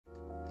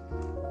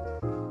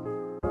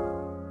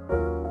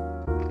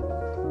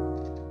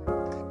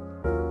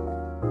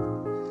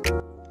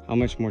How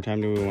much more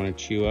time do we want to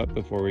chew up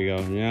before we go?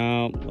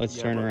 No, let's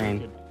turn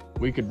around.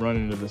 We could run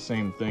into the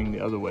same thing the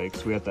other way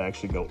because we have to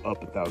actually go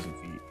up 1,000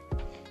 feet.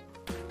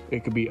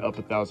 It could be up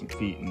 1,000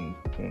 feet and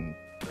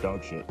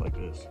dog shit like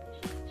this.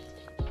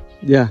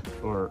 Yeah.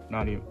 Or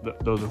not even,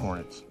 those are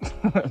hornets.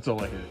 That's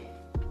all I hear.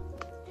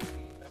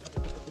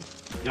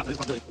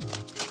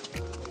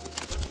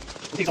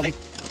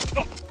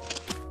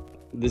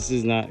 This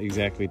is not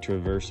exactly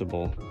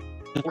traversable.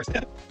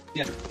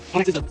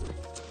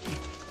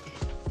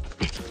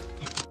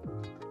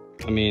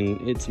 I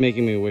mean, it's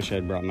making me wish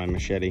I'd brought my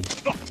machete.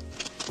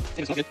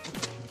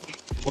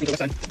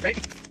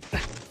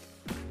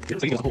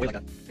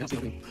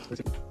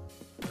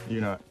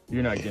 You're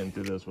not getting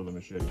through this with a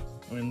machete.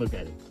 I mean, look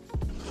at it.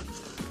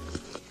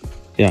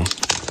 Yeah.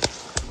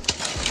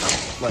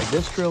 Like,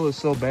 this trail is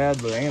so bad,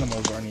 the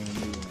animals aren't even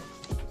moving it.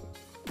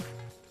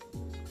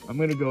 I'm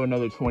gonna go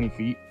another 20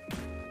 feet.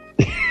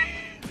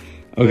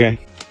 Okay.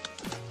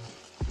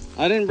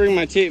 I didn't bring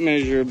my tape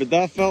measure, but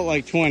that felt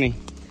like 20.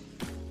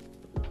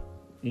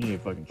 You need a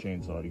fucking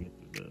chainsaw to get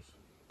through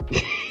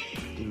this.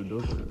 Dude,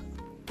 those are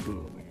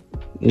cool, man.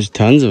 There's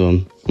tons of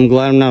them. I'm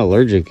glad I'm not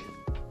allergic.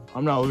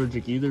 I'm not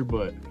allergic either,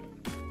 but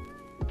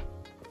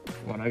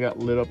when I got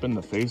lit up in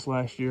the face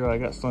last year, I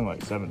got stung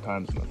like 7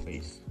 times in the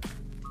face.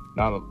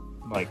 Not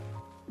like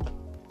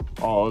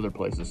all other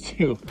places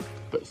too,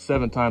 but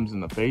 7 times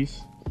in the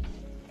face.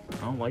 I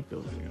don't like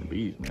those damn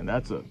bees, man.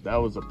 That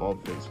was a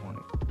bald face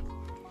hornet.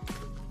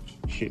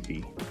 Shit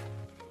bee.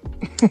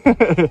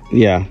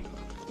 Yeah.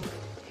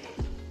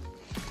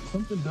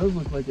 Something does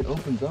look like it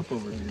opens up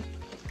over here.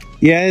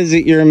 Yeah, is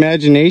it your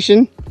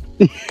imagination?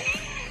 No.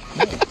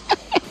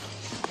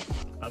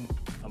 I'm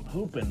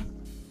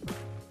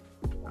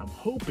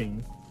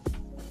hoping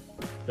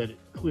that it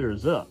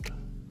clears up.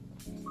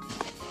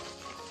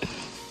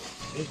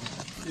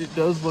 It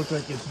does look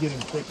like it's getting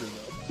thicker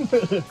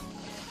though.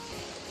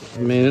 I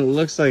mean, it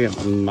looks like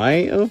it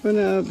might open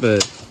up,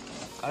 but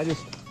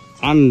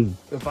I'm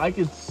if I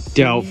could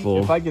see,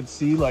 doubtful. If I could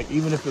see, like,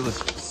 even if it was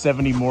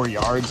 70 more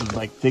yards of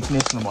like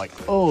thickness, and I'm like,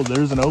 oh,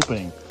 there's an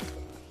opening,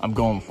 I'm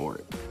going for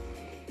it.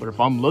 But if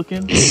I'm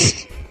looking,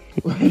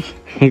 like,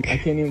 Okay. I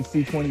can't even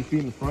see 20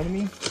 feet in front of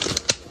me,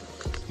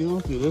 still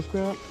through this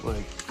crap,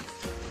 like,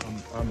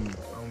 I'm